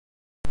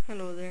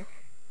Hello there.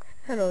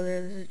 Hello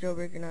there, this is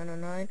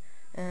Joebreaker909,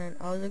 and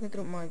I was looking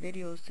through my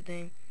videos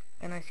today,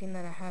 and I seen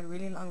that I had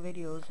really long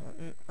videos,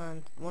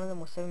 and one of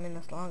them was 7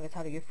 minutes long. It's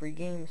how to get free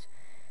games.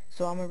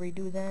 So I'm going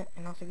to redo that,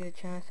 and also get a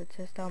chance to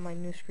test out my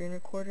new screen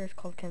recorder. It's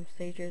called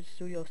Camstasia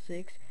Studio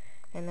 6,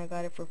 and I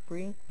got it for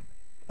free.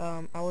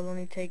 I would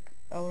only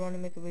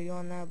make a video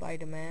on that by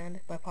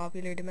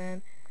popular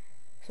demand.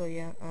 So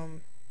yeah,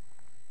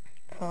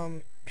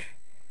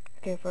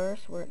 okay,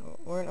 first,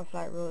 we're in a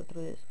flat road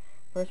through this.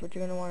 First, what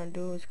you're going to want to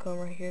do is come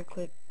right here,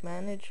 click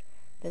Manage.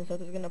 Then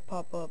something's going to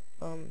pop up.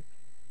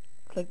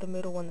 Click the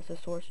middle one that says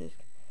Sources.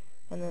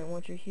 And then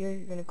once you're here,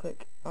 you're going to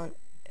click on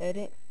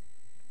Edit.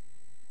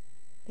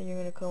 Then you're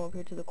going to come up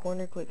here to the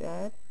corner, click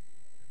Add.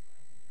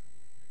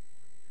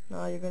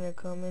 Now you're going to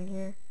come in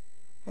here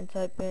and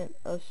type in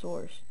a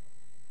source.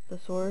 The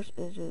source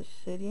is just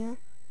Cydia,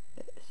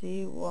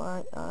 CYIDDIA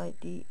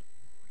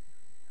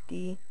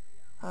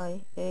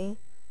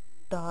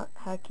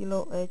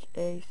 .haculo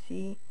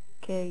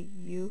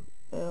HACKULO.US/.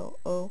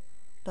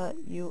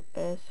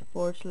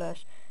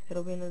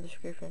 It'll be in the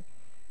description.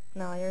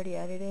 Now I already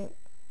added it,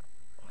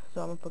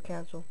 so I'm gonna put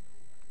cancel.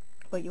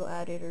 But you'll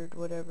add it or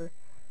whatever.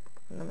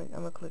 And I'm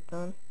gonna click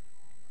done.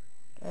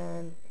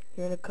 And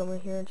you're gonna come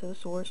in here into the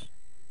source,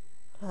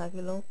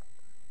 Haculo,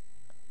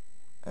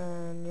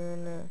 and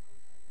there's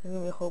gonna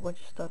be a whole bunch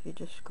of stuff. You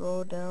just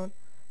scroll down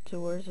to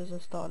where it says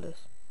install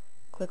this.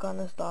 Click on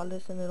install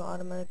this, and it'll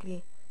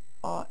automatically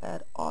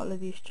add all of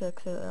these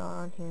checks that are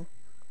on here.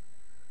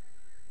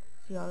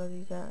 See all of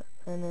these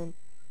and then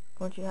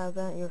once you have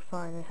that, you're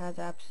fine. It has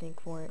app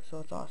sync for it, so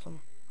it's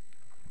awesome.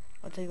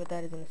 I'll tell you what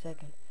that is in a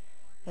second.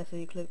 And so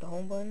you click the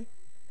home button.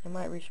 It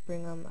might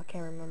respring I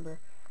can't remember.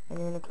 And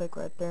you're gonna click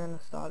right there and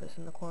install this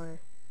in the corner.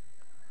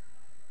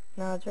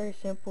 Now it's very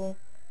simple.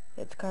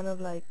 It's kind of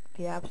like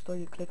the App Store.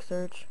 You click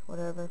search,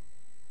 whatever.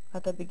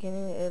 At the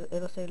beginning,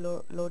 it'll say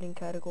loading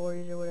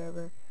categories or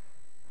whatever.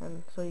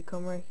 And so you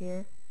come right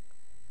here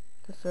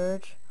to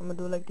search. I'm gonna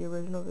do like the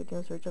original video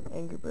and search up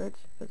Angry Birds,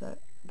 because that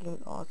game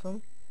is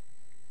awesome.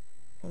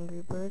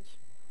 Angry Birds,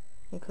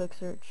 and click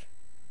search.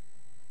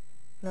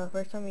 Now the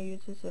first time you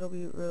use this, it'll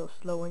be real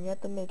slow, and you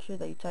have to make sure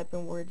that you type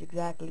in words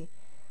exactly,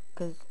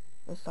 because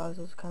it starts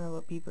as kind of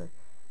a beeper.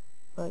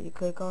 But you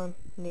click on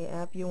the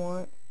app you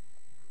want,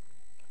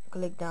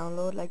 click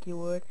download like you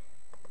would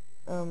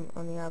on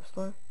the App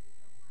Store.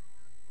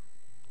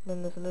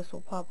 Then this list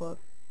will pop up.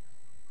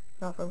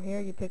 Now from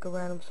here you pick a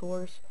random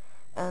source,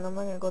 and I'm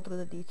not going to go through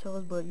the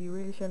details, but you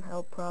really shouldn't have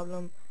a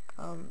problem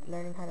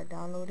learning how to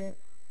download it.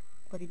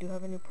 But if you do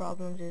have any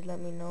problems, just let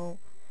me know,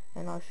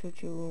 and I'll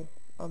shoot you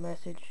a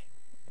message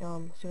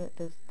soon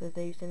the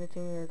day you send it to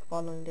me, or the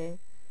following day.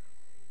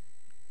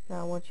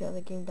 Now once you have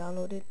the game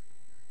downloaded,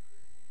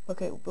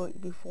 okay,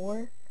 but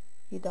before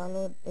you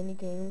download any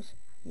games,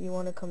 you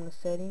want to come to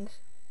settings,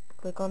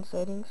 click on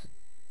settings,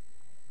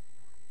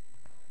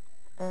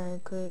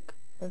 and click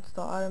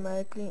install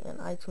automatically and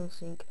iTunes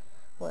sync.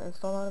 What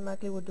install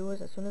automatically will do is,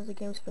 as soon as the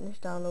game's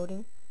finished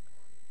downloading,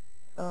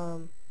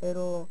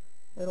 it'll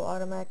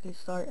automatically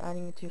start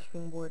adding it to your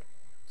springboard,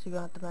 so you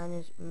don't have to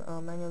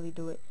manually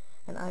do it.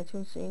 And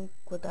iTunes sync,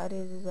 what that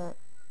is that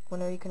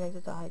whenever you connect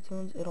it to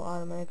iTunes, it'll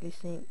automatically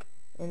sync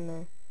in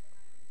there.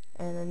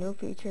 And a new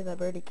feature that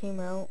already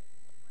came out,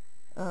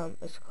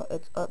 it's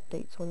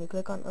updates. When you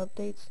click on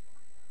updates,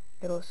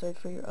 it'll search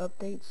for your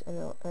updates, and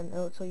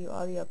it'll tell you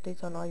all the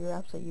updates on all your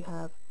apps that you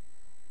have.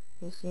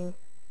 You see, it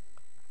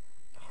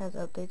has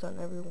updates on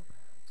every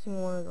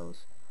single one of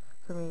those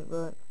for me,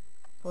 but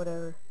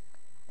whatever.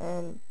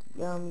 And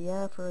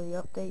yeah, for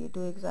the update, you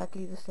do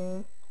exactly the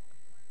same.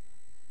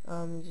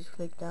 You just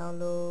click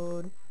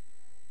download,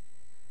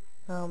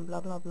 blah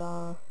blah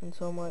blah, and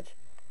so much.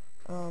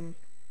 And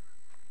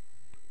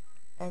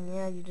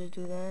yeah, you just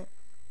do that.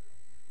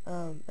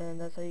 And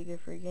that's how you get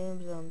free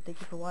games. Thank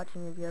you for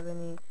watching. If you have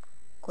any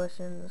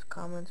questions,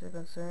 comments, or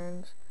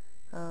concerns,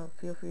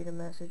 feel free to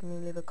message me,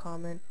 leave a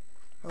comment,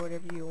 or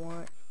whatever you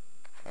want.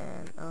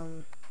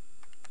 And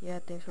yeah,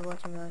 thanks for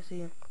watching, guys. See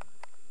you.